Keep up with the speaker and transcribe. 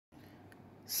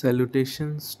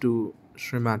Salutations to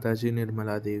Sri Mataji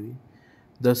Nirmala Devi,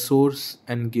 the source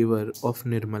and giver of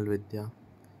Nirmal Vidya.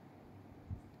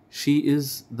 She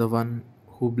is the one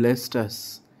who blessed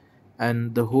us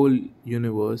and the whole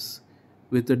universe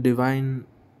with a divine,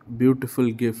 beautiful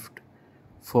gift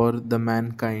for the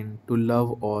mankind to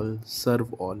love all,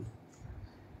 serve all.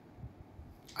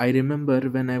 I remember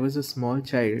when I was a small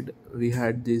child, we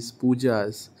had these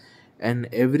pujas, and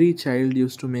every child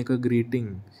used to make a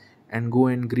greeting and go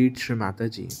and greet Sri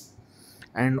Mataji.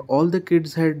 And all the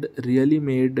kids had really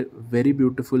made very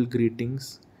beautiful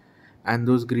greetings, and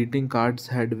those greeting cards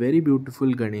had very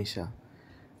beautiful Ganesha.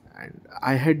 And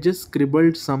I had just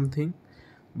scribbled something,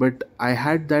 but I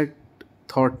had that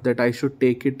thought that I should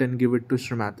take it and give it to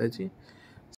Sri Mataji.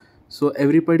 So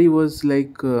everybody was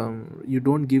like, you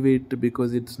don't give it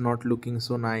because it's not looking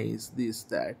so nice, this,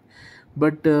 that.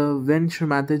 But when Shri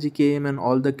Mataji came and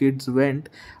all the kids went,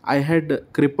 I had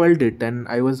crippled it and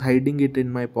I was hiding it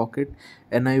in my pocket.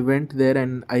 And I went there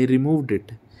and I removed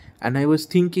it. And I was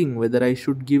thinking whether I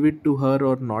should give it to her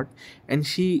or not. And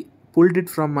she pulled it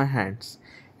from my hands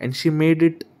and she made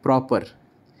it proper.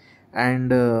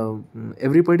 And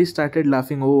everybody started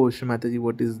laughing. Oh, Shrimataji,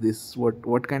 what is this?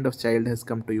 What kind of child has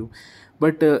come to you?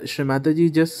 But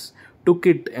Shrimataji just took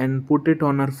it and put it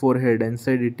on her forehead and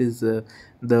said it is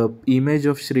the image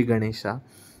of Sri Ganesha.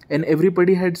 And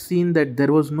everybody had seen that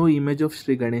there was no image of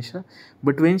Sri Ganesha,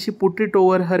 but when she put it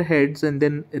over her heads and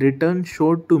then returned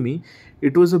showed to me,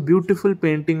 it was a beautiful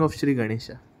painting of Sri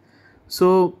Ganesha.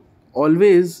 So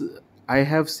always I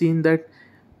have seen that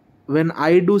when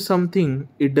I do something,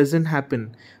 it doesn't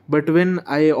happen. But when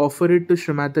I offer it to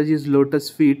Shrimataji's lotus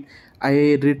feet,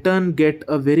 I return get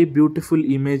a very beautiful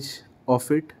image of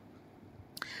it.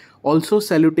 Also,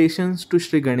 salutations to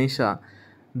Sri Ganesha,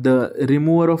 the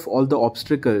remover of all the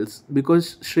obstacles,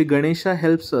 because Sri Ganesha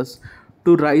helps us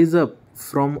to rise up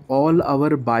from all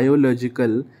our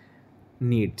biological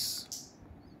needs.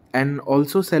 And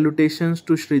also, salutations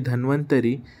to Sri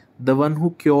Dhanvantari, the one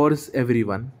who cures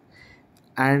everyone,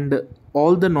 and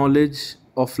all the knowledge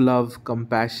of love,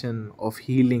 compassion, of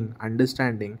healing,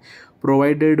 understanding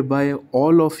provided by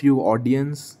all of you,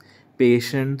 audience,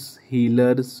 patients,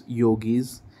 healers,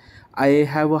 yogis. I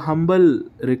have a humble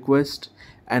request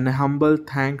and a humble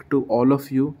thank to all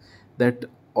of you that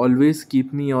always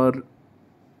keep me your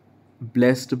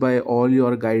blessed by all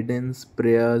your guidance,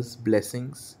 prayers,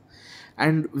 blessings.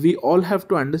 And we all have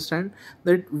to understand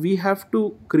that we have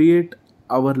to create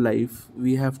our life,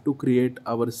 we have to create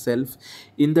ourselves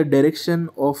in the direction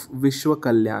of Vishwa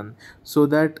Kalyan, so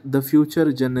that the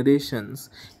future generations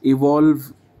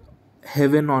evolve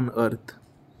heaven on earth.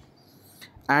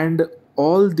 And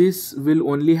all this will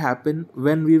only happen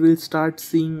when we will start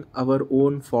seeing our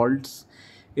own faults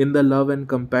in the love and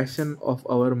compassion of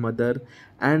our mother,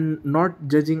 and not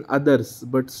judging others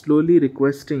but slowly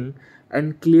requesting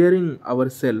and clearing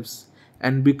ourselves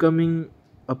and becoming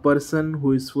a person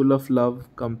who is full of love,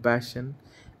 compassion,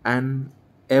 and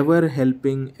ever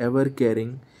helping, ever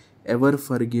caring, ever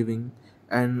forgiving,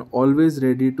 and always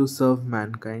ready to serve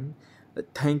mankind.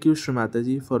 Thank you, Shri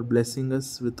Mataji, for blessing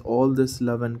us with all this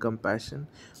love and compassion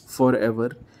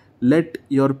forever. Let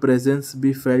your presence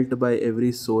be felt by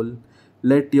every soul.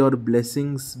 Let your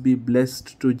blessings be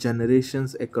blessed to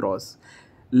generations across.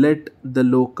 Let the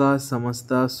Loka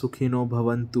Samasta Sukhino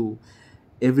Bhavantu.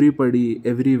 Everybody,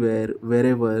 everywhere,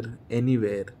 wherever,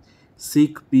 anywhere.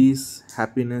 Seek peace,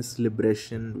 happiness,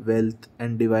 liberation, wealth,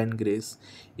 and divine grace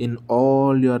in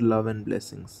all your love and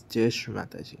blessings. Jai Shri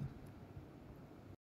Mataji.